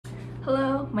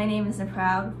Hello, my name is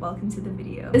Naproud. Welcome to the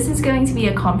video. This is going to be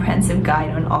a comprehensive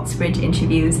guide on Oxbridge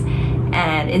interviews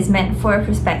and is meant for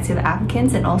prospective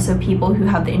applicants and also people who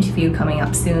have the interview coming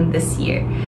up soon this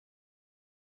year.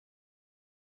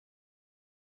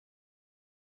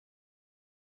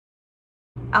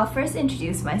 I'll first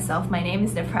introduce myself. My name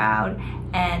is Naproud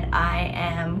and I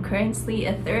am currently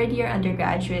a third-year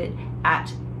undergraduate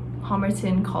at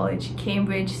Homerton College,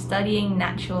 Cambridge, studying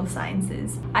natural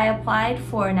sciences. I applied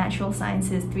for natural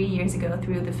sciences 3 years ago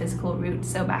through the physical route,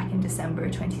 so back in December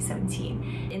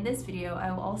 2017. In this video,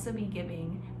 I will also be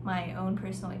giving my own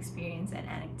personal experience and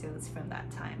anecdotes from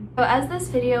that time. So as this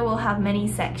video will have many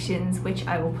sections which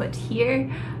I will put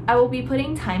here, I will be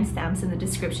putting timestamps in the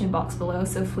description box below,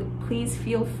 so please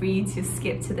feel free to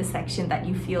skip to the section that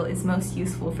you feel is most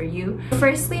useful for you.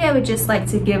 Firstly, I would just like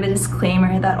to give a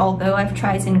disclaimer that although I've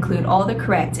tried to include all the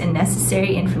correct and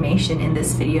necessary information in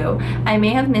this video, I may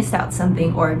have missed out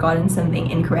something or gotten something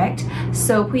incorrect,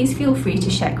 so please feel free to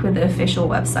check with the official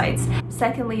websites.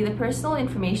 Secondly, the personal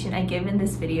information I give in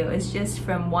this video is just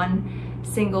from one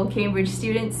single Cambridge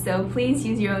student, so please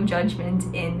use your own judgment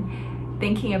in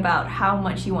thinking about how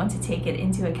much you want to take it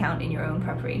into account in your own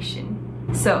preparation.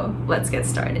 So let's get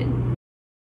started.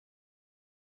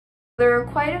 There are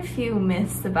quite a few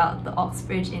myths about the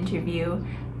Oxbridge interview.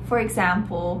 For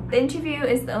example, the interview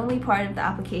is the only part of the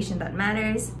application that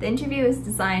matters. The interview is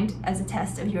designed as a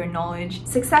test of your knowledge.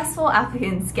 Successful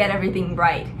applicants get everything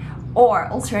right. Or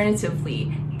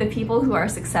alternatively, the people who are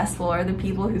successful are the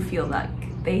people who feel like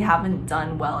they haven't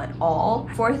done well at all.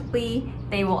 Fourthly,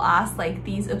 they will ask like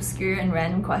these obscure and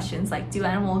random questions like, do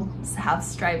animals have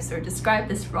stripes, or describe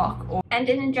this rock. And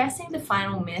in addressing the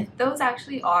final myth, those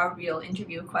actually are real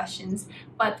interview questions,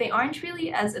 but they aren't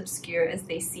really as obscure as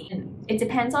they seem. It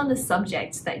depends on the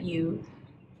subject that you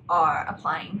are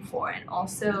applying for and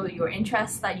also your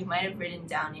interests that you might have written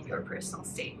down in your personal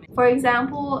statement. For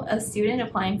example, a student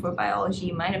applying for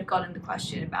biology might have gotten the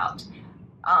question about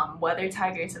whether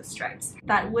tigers have stripes.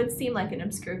 That would seem like an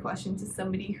obscure question to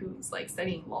somebody who's like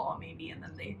studying law maybe, and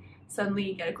then they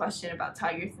suddenly get a question about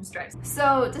tigers and stripes.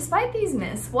 So despite these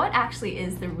myths, what actually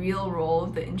is the real role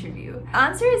of the interview? The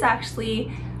answer is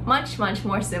actually much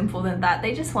more simple than that.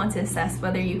 They just want to assess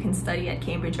whether you can study at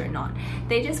Cambridge or not.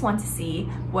 They just want to see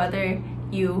whether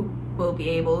you will be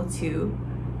able to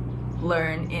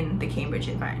learn in the Cambridge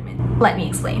environment. Let me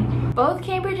explain. Both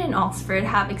Cambridge and Oxford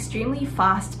have extremely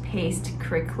fast-paced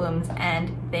curriculums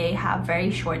and they have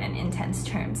very short and intense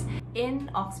terms.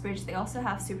 In Oxbridge, they also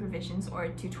have supervisions or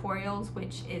tutorials,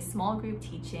 which is small group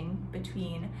teaching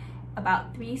between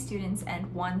about 3 students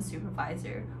and 1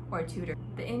 supervisor or tutor.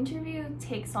 The interview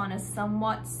takes on a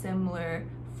somewhat similar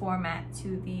format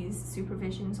to these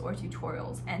supervisions or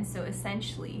tutorials, and so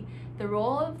essentially the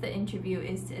role of the interview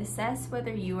is to assess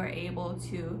whether you are able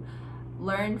to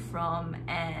learn from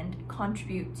and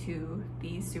contribute to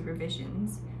these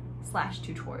supervisions /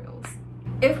 tutorials.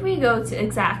 If we go to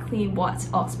exactly what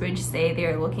Oxbridge say they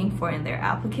are looking for in their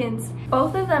applicants,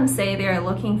 both of them say they are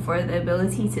looking for the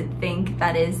ability to think,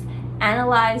 that is,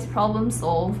 analyze, problem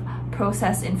solve,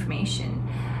 process information.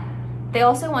 They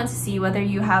also want to see whether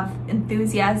you have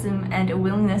enthusiasm and a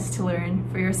willingness to learn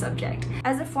for your subject.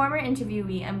 As a former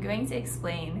interviewee, I'm going to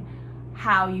explain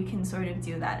how you can sort of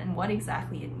do that and what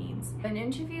exactly it means. In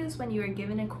interviews, when you are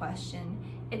given a question,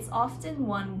 it's often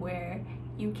one where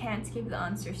you can't give the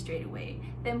answer straight away.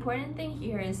 The important thing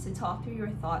here is to talk through your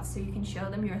thoughts so you can show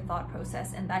them your thought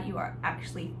process and that you are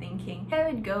actually thinking. I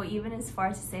would go even as far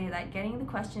to say that getting the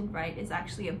question right is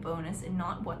actually a bonus and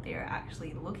not what they are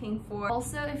actually looking for.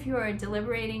 Also, if you are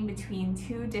deliberating between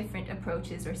 2 different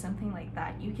approaches or something like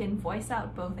that, you can voice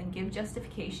out both and give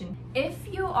justification. If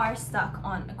you are stuck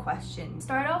on a question,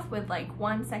 start off with like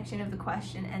one section of the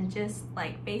question and just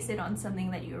like base it on something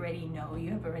that you already know,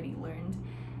 you have already learned.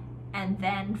 And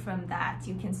then from that,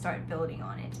 you can start building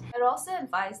on it. I'd also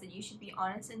advise that you should be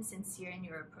honest and sincere in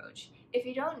your approach. If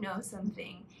you don't know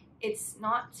something, it's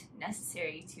not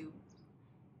necessary to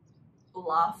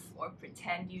bluff or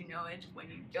pretend you know it when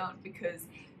you don't, because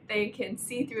they can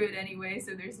see through it anyway,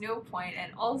 so there's no point.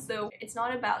 And also, it's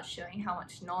not about showing how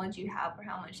much knowledge you have or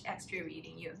how much extra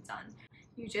reading you have done.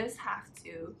 You just have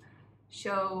to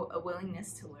show a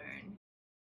willingness to learn.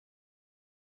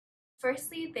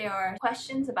 Firstly, there are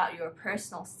questions about your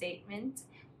personal statement,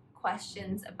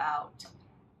 questions about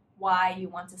why you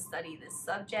want to study this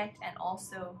subject, and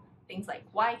also things like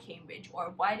why Cambridge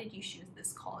or why did you choose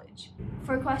this college.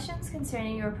 For questions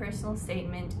concerning your personal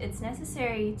statement, it's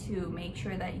necessary to make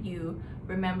sure that you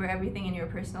remember everything in your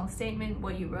personal statement,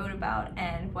 what you wrote about,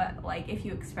 and what, like, if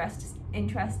you expressed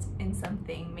interest in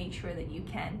something, make sure that you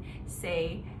can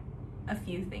say a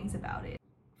few things about it.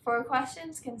 For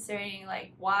questions concerning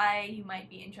like why you might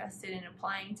be interested in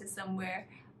applying to somewhere,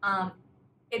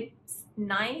 it's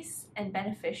nice and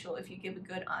beneficial if you give a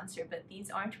good answer, but these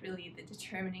aren't really the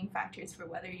determining factors for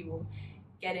whether you will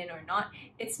get in or not.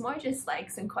 It's more just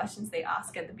like some questions they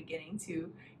ask at the beginning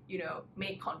to, you know,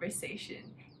 make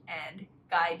conversation and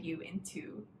guide you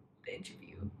into the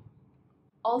interview.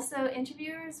 Also,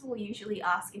 interviewers will usually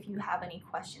ask if you have any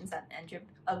questions at the end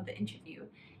of the interview.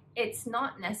 It's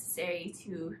not necessary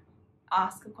to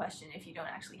ask a question if you don't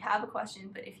actually have a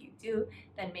question, but if you do,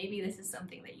 then maybe this is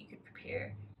something that you could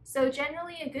prepare. So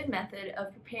generally, a good method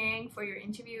of preparing for your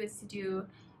interview is to do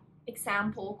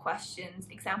example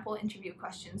interview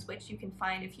questions, which you can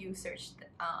find if you search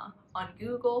on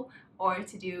Google, or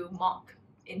to do mock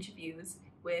interviews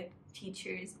with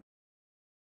teachers.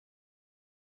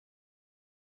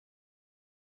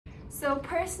 So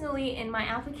personally, in my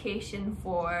application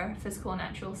for physical and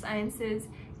natural sciences,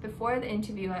 before the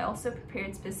interview, I also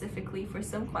prepared specifically for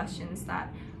some questions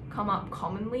that come up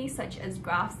commonly, such as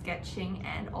graph sketching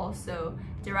and also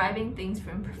deriving things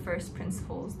from first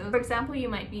principles. For example, you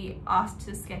might be asked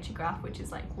to sketch a graph which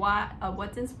is like,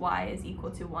 what does y is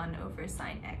equal to 1 over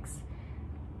sine x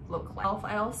look like?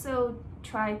 I also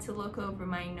tried to look over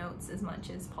my notes as much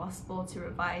as possible to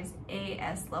revise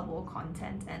AS level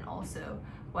content and also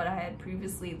what I had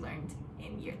previously learned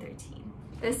in year 13.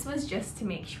 This was just to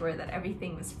make sure that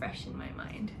everything was fresh in my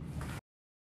mind.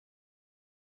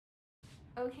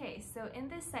 Okay, so in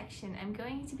this section, I'm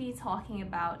going to be talking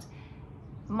about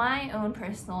my own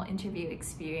personal interview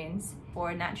experience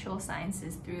for natural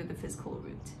sciences through the physical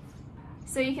route.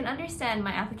 So you can understand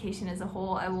my application as a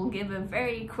whole, I will give a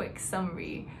very quick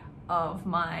summary of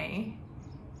my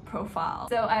profile.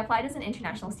 So I applied as an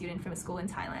international student from a school in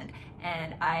Thailand,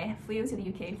 and I flew to the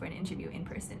UK for an interview in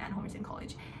person at Homerton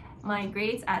College. My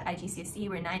grades at IGCSE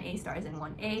were 9 A stars and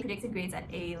 1 A. Predicted grades at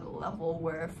A level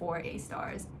were 4 A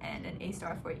stars and an A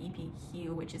star for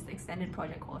EPQ, which is the extended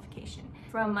project qualification.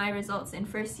 From my results in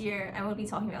first year, I won't be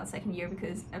talking about second year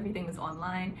because everything was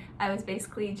online. I was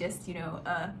basically just, you know,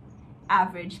 a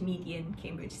average median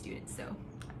Cambridge student, so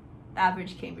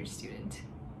average Cambridge student.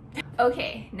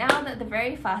 Okay, now that the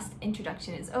very fast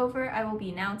introduction is over, I will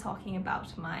be now talking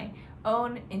about my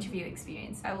own interview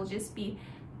experience. I will just be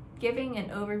giving an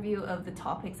overview of the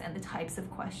topics and the types of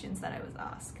questions that I was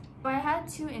asked. So I had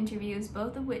 2 interviews,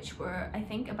 both of which were, I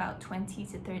think, about 20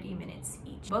 to 30 minutes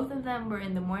each. Both of them were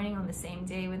in the morning on the same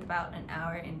day with about an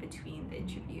hour in between the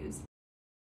interviews.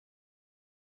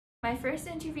 My first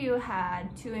interview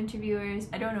had 2 interviewers.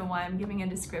 I don't know why I'm giving a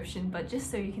description, but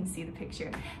just so you can see the picture.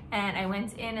 And I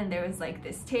went in and there was like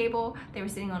this table. They were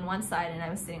sitting on one side and I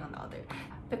was sitting on the other.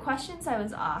 The questions I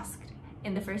was asked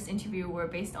in the first interview were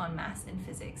based on maths and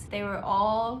physics. They were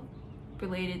all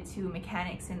related to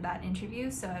mechanics in that interview,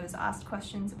 so I was asked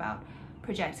questions about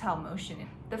projectile motion.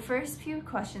 The first few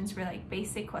questions were like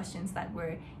basic questions that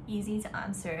were easy to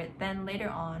answer. Then later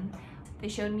on, they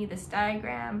showed me this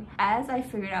diagram. As I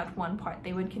figured out one part,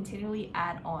 they would continually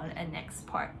add on a next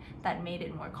part that made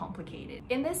it more complicated.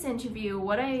 In this interview,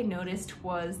 what I noticed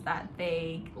was that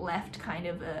they left kind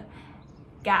of a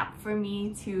gap for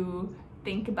me to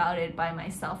think about it by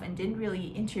myself and didn't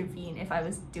really intervene if I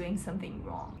was doing something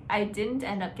wrong. I didn't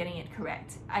end up getting it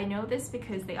correct. I know this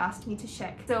because they asked me to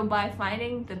check. So by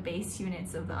finding the base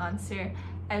units of the answer,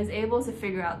 I was able to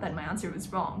figure out that my answer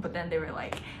was wrong, but then they were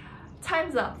like,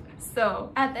 time's up.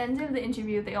 So at the end of the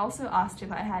interview, they also asked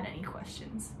if I had any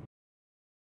questions.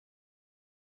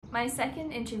 My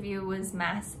second interview was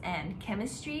maths and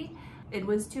chemistry. It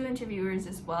was 2 interviewers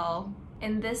as well.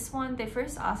 In this one, they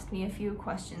first asked me a few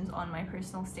questions on my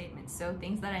personal statement, so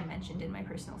things that I mentioned in my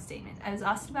personal statement. I was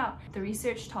asked about the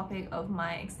research topic of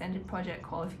my extended project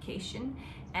qualification,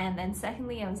 and then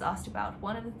secondly, I was asked about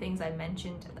one of the things I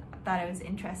mentioned that I was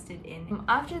interested in.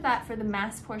 After that, for the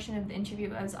maths portion of the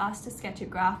interview, I was asked to sketch a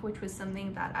graph, which was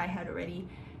something that I had already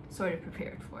sort of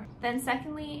prepared for. Then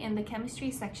secondly, in the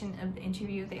chemistry section of the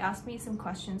interview, they asked me some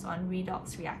questions on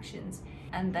redox reactions,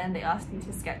 and then they asked me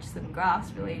to sketch some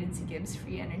graphs related to Gibbs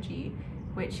free energy,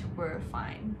 which were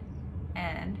fine.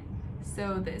 And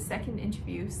so the second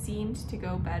interview seemed to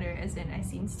go better, as in I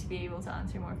seemed to be able to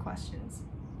answer more questions.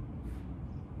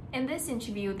 In this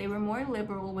interview, they were more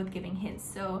liberal with giving hints,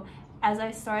 so as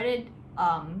I started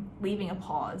leaving a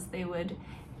pause, they would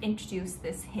introduce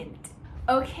this hint.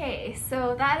 Okay,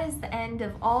 so that is the end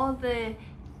of all the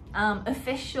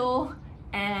official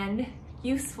and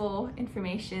useful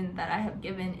information that I have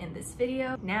given in this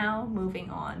video. Now moving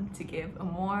on to give a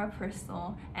more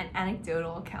personal and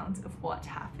anecdotal account of what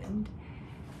happened.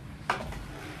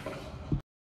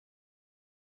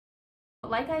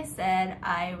 like I said,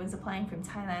 I was applying from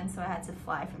Thailand, so I had to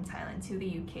fly from Thailand to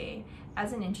the UK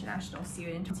as an international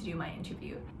student to do my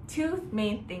interview. Two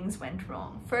main things went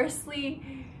wrong. Firstly,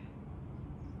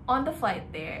 on the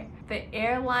flight there, the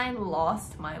airline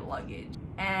lost my luggage,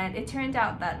 and it turned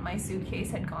out that my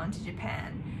suitcase had gone to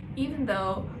Japan, even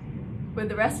though with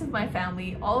the rest of my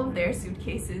family, all of their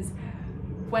suitcases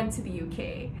went to the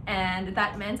UK, and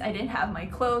that meant I didn't have my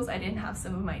clothes, I didn't have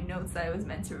some of my notes that I was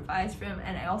meant to revise from,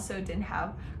 and I also didn't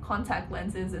have contact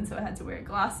lenses, and so I had to wear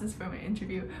glasses for my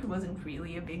interview. It wasn't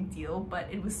really a big deal, but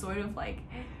it was sort of like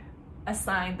a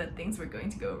sign that things were going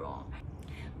to go wrong.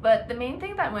 But the main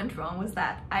thing that went wrong was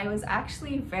that I was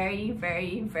actually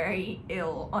very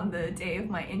ill on the day of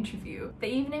my interview. The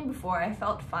evening before I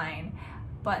felt fine,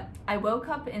 but I woke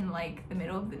up in like the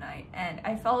middle of the night and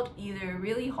I felt either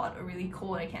really hot or really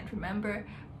cold, I can't remember,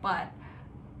 but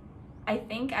I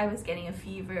think I was getting a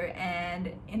fever,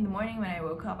 and in the morning when I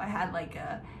woke up I had like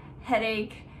a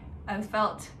headache, I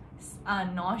felt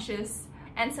nauseous,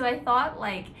 and so I thought,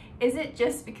 like, is it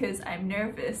just because I'm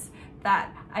nervous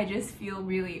that I just feel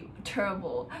really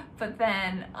terrible? But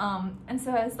then and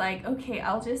so I was like, okay,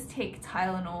 I'll just take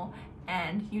Tylenol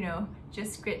and, you know,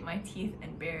 just grit my teeth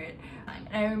and bear it. And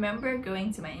I remember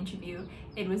going to my interview,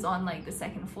 it was on like the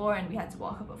second floor and we had to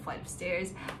walk up a flight of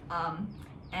stairs,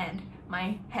 and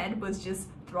my head was just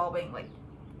throbbing, like,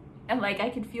 and like I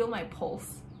could feel my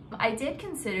pulse. I did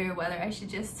consider whether I should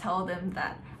just tell them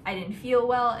that I didn't feel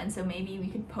well and so maybe we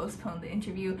could postpone the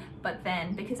interview, but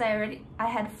then because I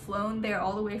had flown there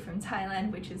all the way from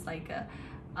Thailand, which is like a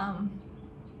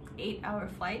 8-hour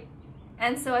flight.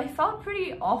 And so I felt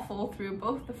pretty awful through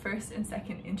both the first and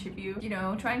second interview, you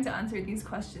know, trying to answer these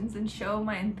questions and show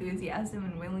my enthusiasm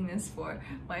and willingness for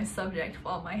my subject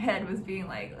while my head was being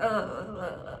like,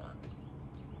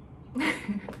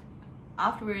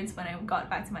 Afterwards, when I got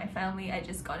back to my family, I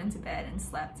just got into bed and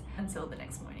slept until the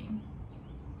next morning.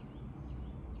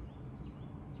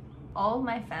 All of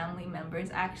my family members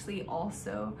actually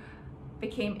also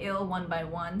became ill one by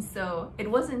one, so it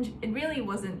really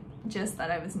wasn't just that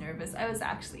I was nervous, I was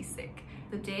actually sick.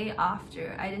 The day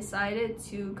after, I decided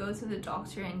to go to the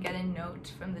doctor and get a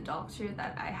note from the doctor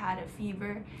that I had a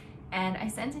fever, and I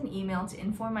sent an email to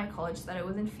inform my college that I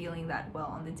wasn't feeling that well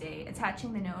on the day,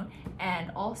 attaching the note, and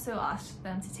also asked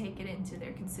them to take it into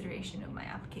their consideration of my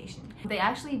application. They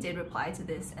actually did reply to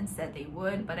this and said they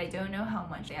would, but I don't know how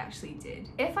much they actually did.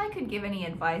 If I could give any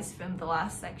advice from the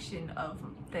last section of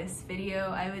this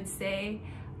video, I would say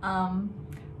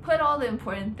put all the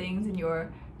important things in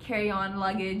your carry-on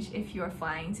luggage if you're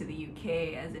flying to the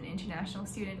UK as an international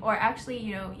student, or actually,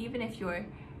 you know, even if you're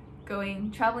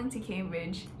traveling to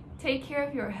Cambridge. Take care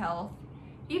of your health,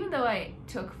 even though I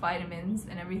took vitamins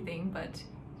and everything, but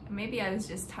maybe I was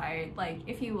just tired. Like,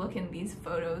 if you look in these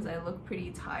photos, I look pretty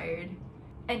tired.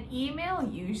 An email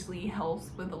usually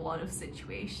helps with a lot of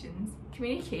situations.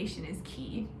 Communication is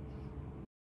key.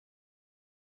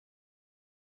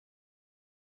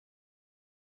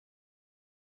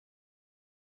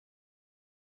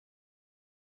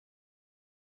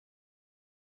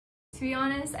 To be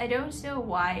honest, I don't know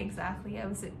why exactly I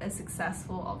was a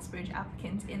successful Oxbridge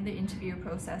applicant in the interview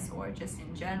process or just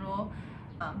in general,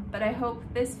 but I hope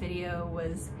this video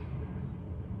was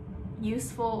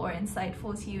useful or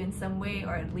insightful to you in some way,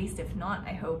 or at least if not,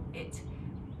 I hope it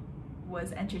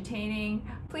was entertaining.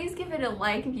 Please give it a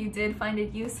like if you did find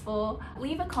it useful.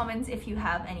 Leave a comment if you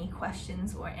have any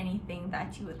questions or anything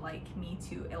that you would like me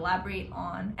to elaborate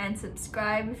on, and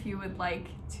subscribe if you would like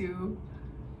to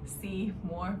see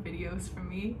more videos from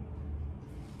me.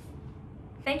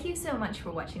 Thank you so much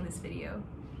for watching this video.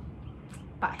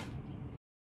 Bye.